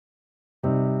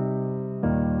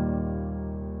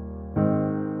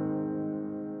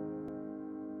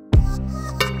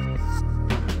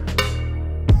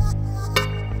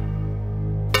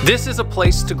This is a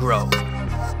place to grow,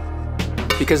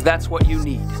 because that's what you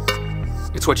need.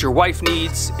 It's what your wife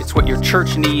needs, it's what your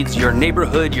church needs, your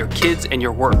neighborhood, your kids, and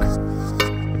your work.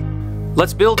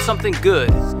 Let's build something good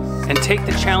and take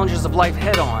the challenges of life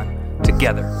head on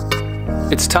together.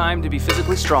 It's time to be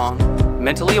physically strong,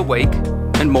 mentally awake,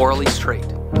 and morally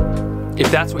straight.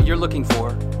 If that's what you're looking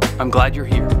for, I'm glad you're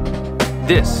here.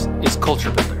 This is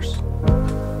Culture Builders.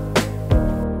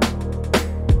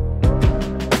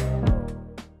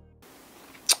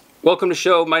 Welcome to the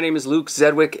show. My name is Luke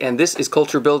Zedwick, and this is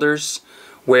Culture Builders,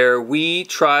 where we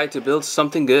try to build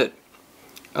something good.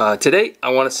 Today,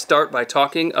 I want to start by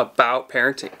talking about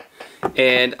parenting.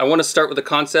 And I want to start with a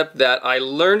concept that I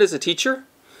learned as a teacher,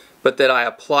 but that I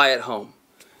apply at home.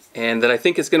 And that I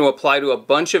think is going to apply to a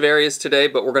bunch of areas today,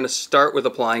 but we're going to start with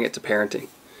applying it to parenting.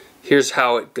 Here's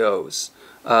how it goes.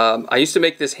 I used to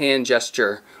make this hand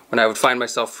gesture when I would find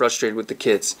myself frustrated with the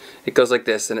kids. It goes like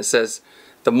this, and it says,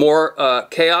 the more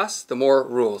chaos, the more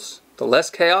rules. The less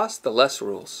chaos, the less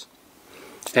rules.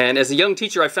 And as a young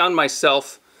teacher, I found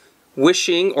myself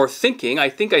wishing or thinking, I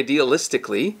think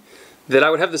idealistically, that I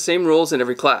would have the same rules in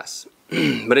every class.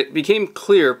 But it became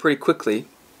clear pretty quickly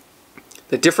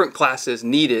that different classes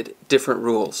needed different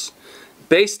rules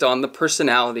based on the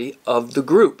personality of the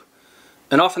group.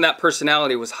 And often that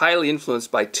personality was highly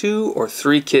influenced by 2 or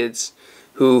 3 kids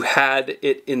who had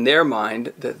it in their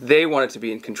mind that they wanted to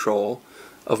be in control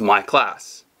of my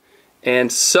class.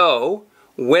 And so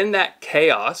when that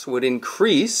chaos would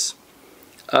increase,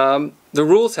 the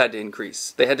rules had to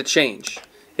increase. They had to change.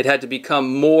 It had to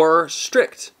become more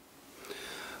strict.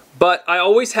 But I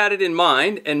always had it in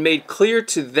mind and made clear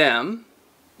to them,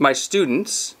 my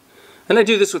students, and I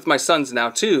do this with my sons now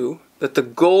too, that the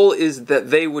goal is that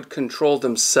they would control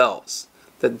themselves,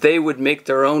 that they would make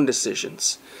their own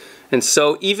decisions. And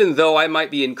so even though I might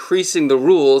be increasing the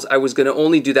rules, I was going to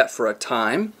only do that for a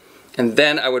time, and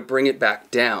then I would bring it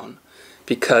back down,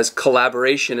 because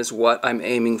collaboration is what I'm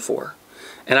aiming for.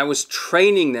 And I was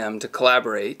training them to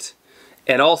collaborate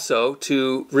and also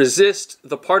to resist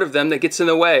the part of them that gets in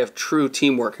the way of true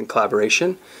teamwork and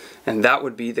collaboration, and that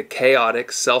would be the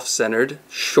chaotic, self-centered,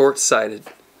 short-sighted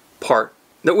part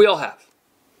that we all have.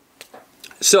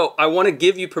 So I want to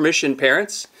give you permission,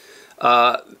 parents,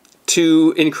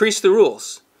 to increase the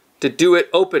rules, to do it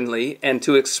openly, and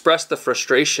to express the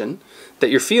frustration that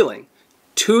you're feeling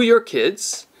to your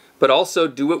kids, but also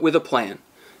do it with a plan.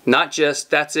 Not just,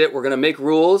 that's it, we're going to make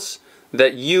rules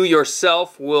that you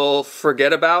yourself will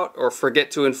forget about or forget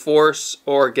to enforce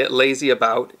or get lazy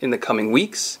about in the coming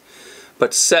weeks,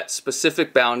 but set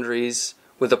specific boundaries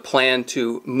with a plan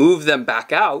to move them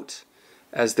back out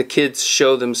as the kids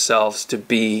show themselves to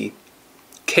be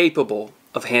capable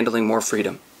of handling more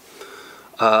freedom.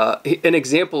 An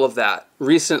example of that,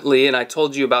 recently, and I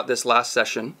told you about this last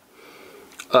session,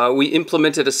 we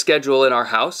implemented a schedule in our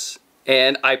house,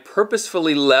 and I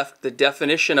purposefully left the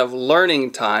definition of learning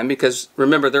time, because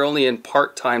remember, they're only in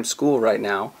part-time school right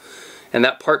now, and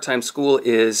that part-time school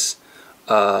is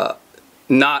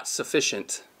not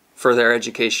sufficient for their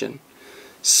education.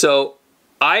 So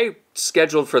I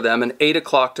scheduled for them an 8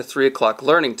 o'clock to 3 o'clock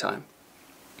learning time,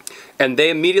 and they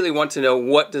immediately want to know,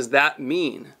 what does that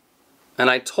mean? And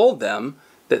I told them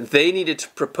that they needed to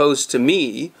propose to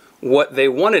me what they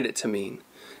wanted it to mean.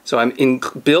 So I'm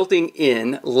building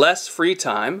in less free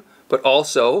time, but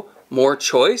also more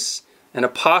choice and a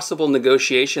possible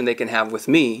negotiation they can have with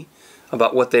me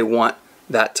about what they want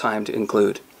that time to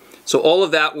include. So all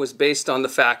of that was based on the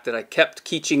fact that I kept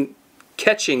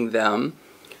catching them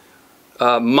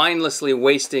mindlessly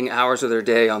wasting hours of their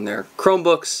day on their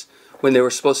Chromebooks when they were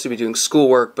supposed to be doing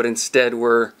schoolwork, but instead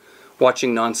were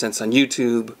watching nonsense on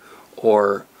YouTube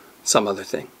or some other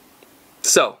thing.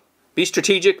 So be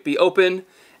strategic, be open,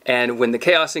 and when the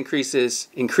chaos increases,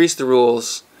 increase the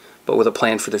rules, but with a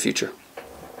plan for the future.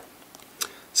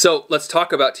 So let's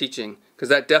talk about teaching, because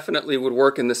that definitely would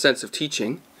work in the sense of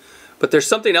teaching. But there's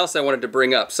something else I wanted to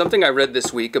bring up, something I read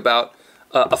this week about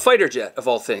a fighter jet, of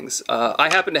all things. I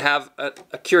happen to have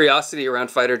a curiosity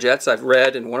around fighter jets. I've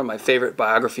read, and one of my favorite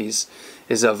biographies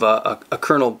is of a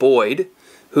Colonel Boyd,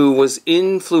 who was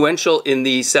influential in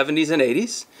the 70s and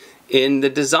 80s in the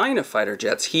design of fighter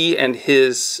jets. He and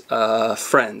his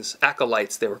friends,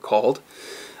 acolytes they were called,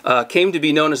 came to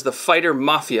be known as the fighter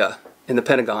mafia in the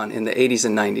Pentagon in the 80s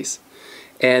and 90s.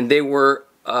 And they were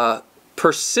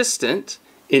persistent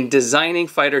in designing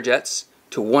fighter jets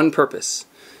to one purpose,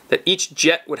 that each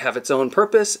jet would have its own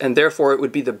purpose, and therefore it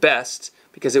would be the best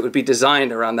because it would be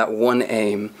designed around that one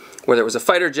aim, whether it was a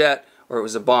fighter jet or it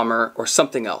was a bomber or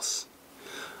something else.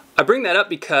 I bring that up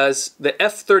because the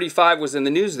F-35 was in the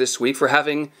news this week for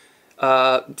having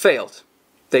failed.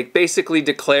 They basically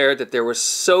declared that there was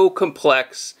so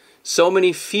complex, so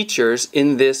many features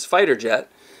in this fighter jet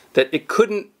that it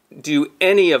couldn't do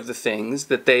any of the things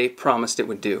that they promised it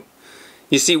would do.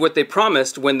 You see, what they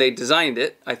promised when they designed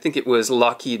it, I think it was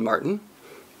Lockheed Martin,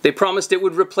 they promised it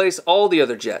would replace all the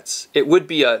other jets. It would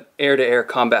be an air-to-air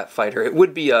combat fighter. It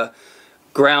would be a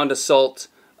ground assault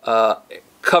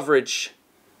coverage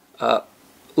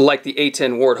like the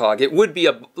A-10 Warthog. It would be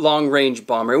a long-range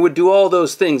bomber. It would do all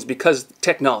those things because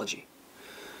technology.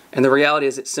 And the reality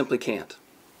is it simply can't.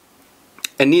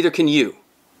 And neither can you.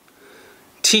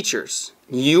 Teachers,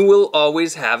 you will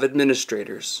always have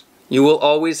administrators. You will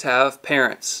always have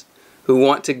parents who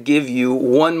want to give you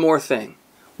one more thing,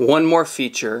 one more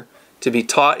feature to be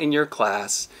taught in your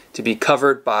class, to be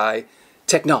covered by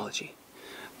technology.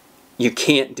 You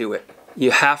can't do it.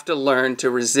 You have to learn to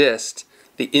resist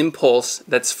the impulse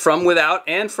that's from without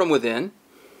and from within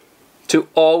to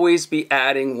always be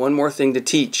adding one more thing to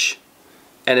teach,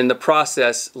 and in the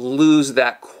process lose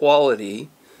that quality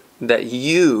that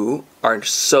you are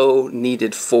so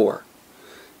needed for.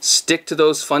 Stick to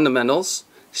those fundamentals,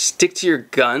 stick to your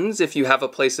guns if you have a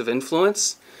place of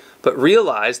influence, but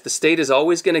realize the state is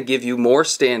always going to give you more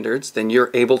standards than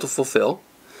you're able to fulfill.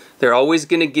 They're always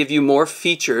going to give you more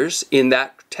features in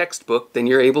that textbook than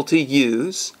you're able to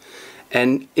use.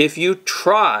 And if you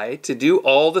try to do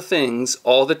all the things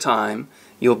all the time,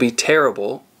 you'll be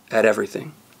terrible at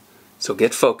everything. So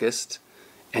get focused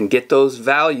and get those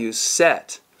values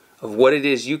set of what it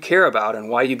is you care about and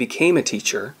why you became a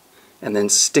teacher, and then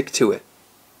stick to it.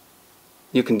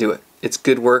 You can do it. It's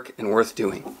good work and worth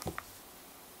doing.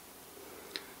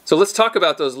 So let's talk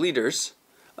about those leaders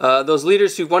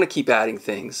who want to keep adding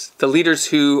things, the leaders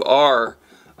who are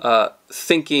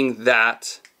thinking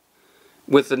that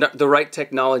with the right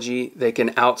technology, they can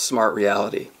outsmart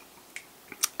reality.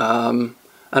 And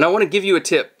I want to give you a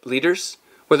tip, leaders,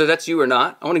 whether that's you or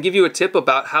not. I want to give you a tip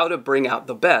about how to bring out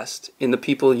the best in the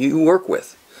people you work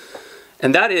with.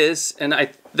 And that is,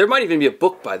 there might even be a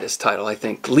book by this title, I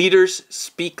think, Leaders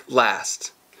Speak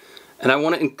Last. And I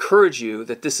want to encourage you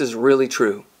that this is really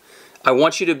true. I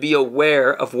want you to be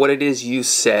aware of what it is you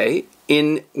say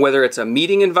in whether it's a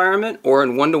meeting environment or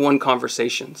in one-to-one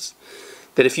conversations.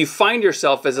 That if you find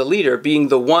yourself as a leader being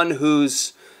the one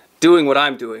who's doing what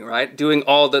I'm doing, right? Doing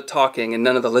all the talking and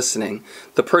none of the listening.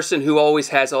 The person who always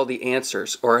has all the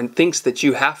answers or thinks that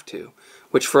you have to,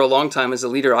 which for a long time as a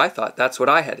leader I thought that's what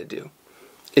I had to do.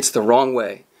 It's the wrong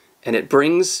way. And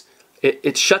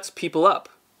it shuts people up.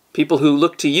 People who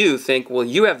look to you think, well,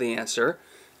 you have the answer,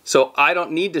 so I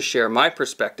don't need to share my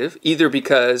perspective, either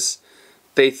because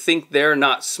they think they're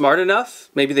not smart enough,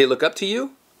 maybe they look up to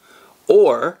you,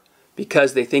 or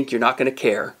because they think you're not going to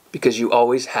care because you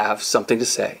always have something to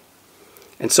say.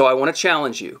 And so I want to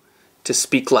challenge you to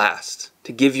speak last,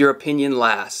 to give your opinion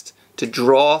last, to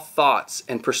draw thoughts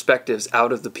and perspectives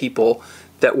out of the people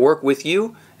that work with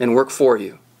you and work for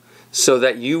you, so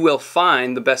that you will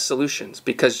find the best solutions.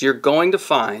 Because you're going to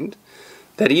find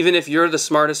that even if you're the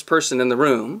smartest person in the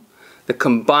room, the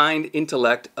combined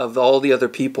intellect of all the other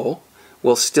people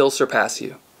will still surpass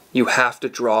you. You have to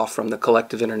draw from the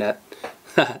collective intellect.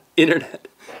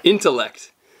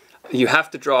 You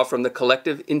have to draw from the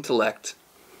collective intellect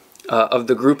of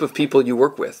the group of people you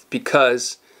work with,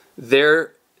 because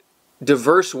their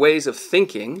diverse ways of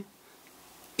thinking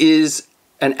is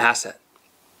an asset.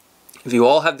 If you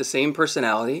all have the same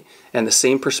personality and the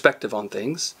same perspective on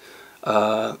things,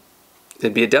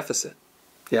 it'd be a deficit.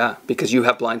 Yeah, because you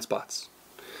have blind spots.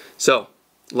 So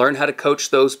learn how to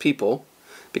coach those people,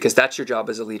 because that's your job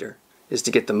as a leader, is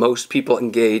to get the most people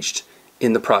engaged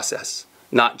in the process,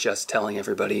 not just telling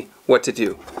everybody what to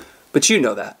do. But you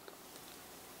know that.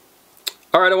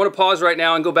 All right, I want to pause right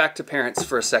now and go back to parents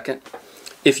for a second.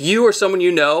 If you or someone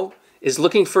you know is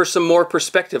looking for some more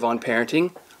perspective on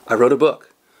parenting, I wrote a book.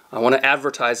 I want to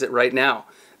advertise it right now,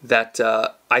 that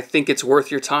I think it's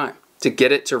worth your time to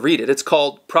get it, to read it. It's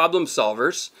called Problem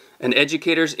Solvers, an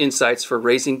Educator's Insights for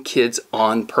Raising Kids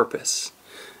on Purpose.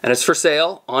 And it's for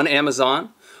sale on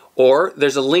Amazon, or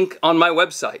there's a link on my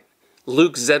website,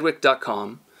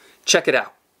 lukezedwick.com. Check it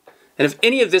out. And if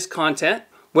any of this content,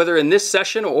 whether in this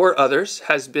session or others,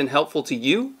 has been helpful to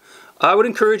you, I would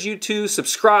encourage you to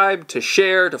subscribe, to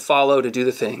share, to follow, to do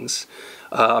the things.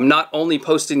 I'm not only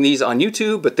posting these on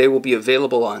YouTube, but they will be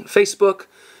available on Facebook.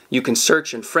 You can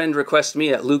search and friend request me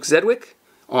at Luke Zedwick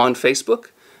on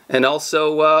Facebook, and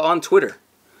also on Twitter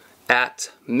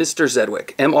at Mr.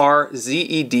 Zedwick,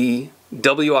 MrZedwick.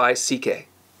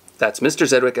 That's Mr.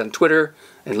 Zedwick on Twitter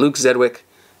and Luke Zedwick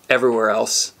everywhere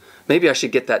else. Maybe I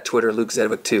should get that Twitter Luke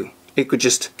Zedwick too. It could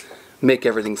just make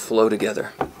everything flow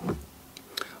together.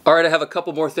 All right, I have a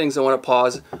couple more things I want to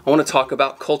pause. I want to talk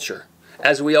about culture,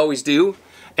 as we always do,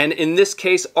 and in this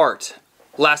case, art.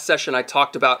 Last session, I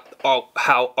talked about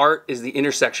how art is the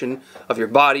intersection of your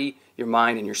body, your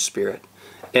mind, and your spirit.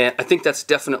 And I think that's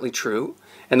definitely true.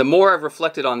 And the more I've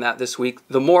reflected on that this week,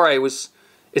 the more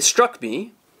it struck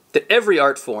me that every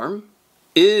art form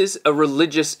is a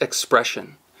religious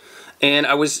expression. And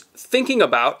I was thinking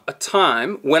about a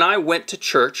time when I went to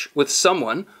church with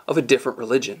someone of a different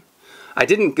religion. I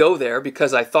didn't go there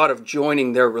because I thought of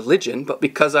joining their religion, but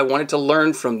because I wanted to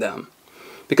learn from them.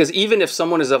 Because even if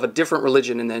someone is of a different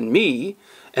religion than me,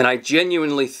 and I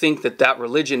genuinely think that that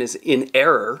religion is in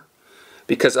error,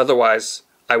 because otherwise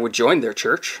I would join their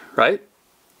church, right?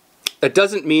 It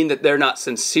doesn't mean that they're not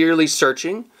sincerely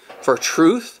searching for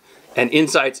truth and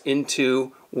insights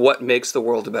into what makes the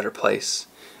world a better place.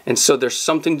 And so there's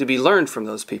something to be learned from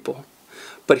those people.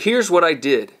 But here's what I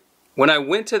did. When I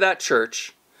went to that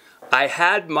church, I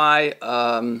had my,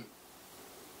 how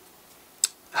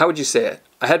would you say it?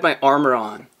 I had my armor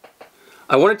on.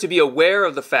 I wanted to be aware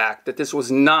of the fact that this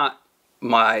was not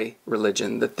my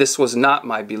religion, that this was not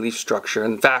my belief structure.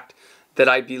 In fact, that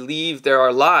I believe there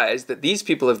are lies that these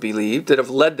people have believed that have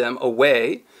led them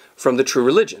away from the true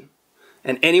religion.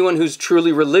 And anyone who's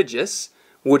truly religious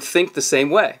would think the same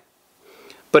way.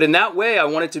 But in that way, I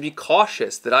wanted to be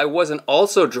cautious that I wasn't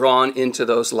also drawn into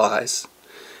those lies.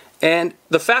 And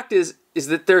the fact is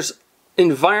that there's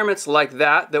environments like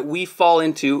that that we fall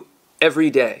into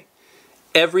every day.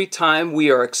 Every time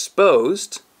we are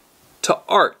exposed to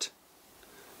art.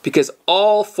 Because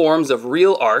all forms of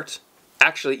real art,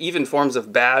 actually even forms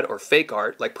of bad or fake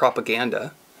art, like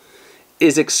propaganda,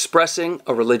 is expressing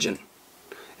a religion.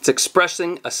 It's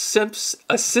expressing a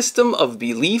system of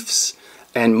beliefs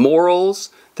and morals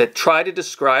that try to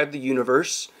describe the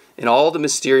universe in all the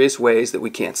mysterious ways that we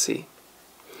can't see.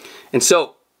 And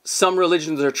so, some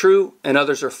religions are true and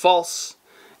others are false.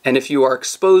 And if you are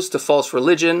exposed to false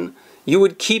religion, you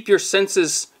would keep your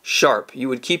senses sharp. You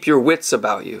would keep your wits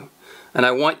about you. And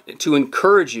I want to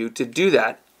encourage you to do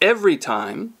that every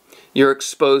time you're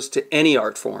exposed to any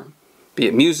art form, be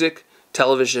it music,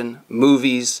 television,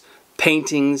 movies,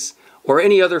 paintings, or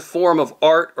any other form of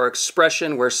art or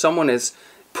expression where someone is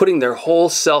putting their whole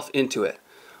self into it.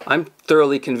 I'm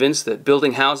thoroughly convinced that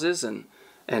building houses and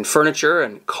furniture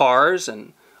and cars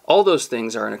and all those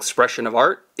things are an expression of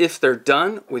art if they're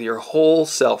done with your whole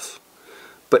self.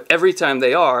 But every time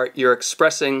they are, you're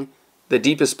expressing the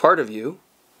deepest part of you.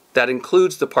 That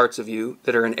includes the parts of you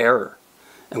that are in error.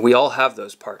 And we all have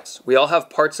those parts. We all have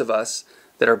parts of us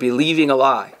that are believing a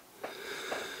lie.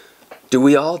 Do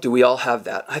we all? Do we all have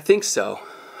that? I think so.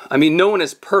 I mean, no one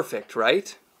is perfect,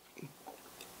 right?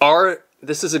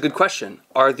 This is a good question.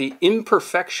 Are the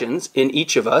imperfections in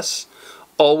each of us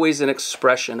always an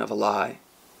expression of a lie?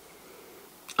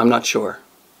 I'm not sure.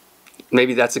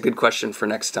 Maybe that's a good question for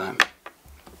next time.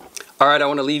 All right, I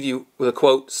want to leave you with a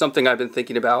quote, something I've been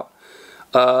thinking about.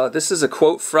 This is a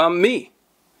quote from me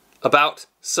about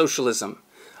socialism.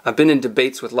 I've been in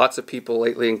debates with lots of people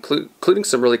lately, including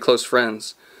some really close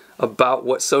friends, about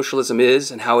what socialism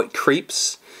is and how it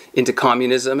creeps into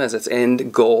communism as its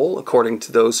end goal, according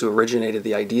to those who originated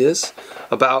the ideas,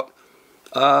 about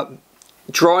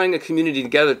drawing a community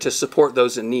together to support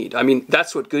those in need. I mean,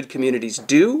 that's what good communities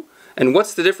do. And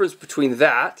what's the difference between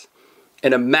that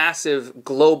and a massive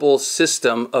global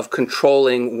system of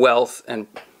controlling wealth and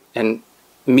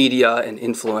media and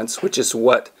influence, which is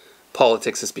what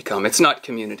politics has become? It's not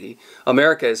community.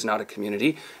 America is not a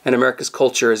community, and America's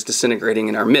culture is disintegrating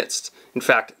in our midst. In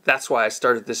fact, that's why I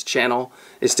started this channel,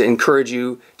 is to encourage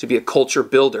you to be a culture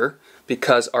builder,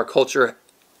 because our culture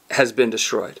has been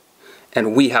destroyed,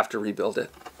 and we have to rebuild it.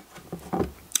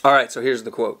 All right, so here's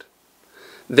the quote.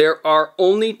 There are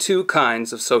only two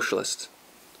kinds of socialists.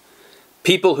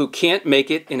 People who can't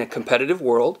make it in a competitive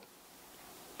world,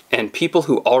 and people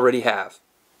who already have.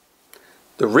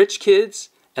 The rich kids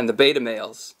and the beta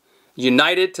males,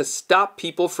 united to stop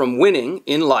people from winning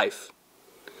in life,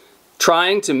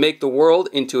 trying to make the world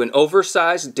into an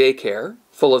oversized daycare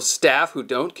full of staff who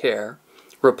don't care,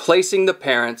 replacing the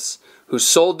parents who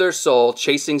sold their soul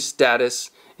chasing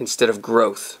status instead of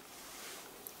growth.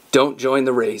 Don't join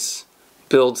the race.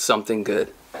 Build something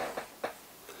good.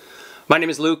 My name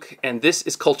is Luke, and this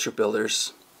is Culture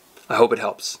Builders. I hope it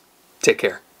helps. Take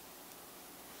care.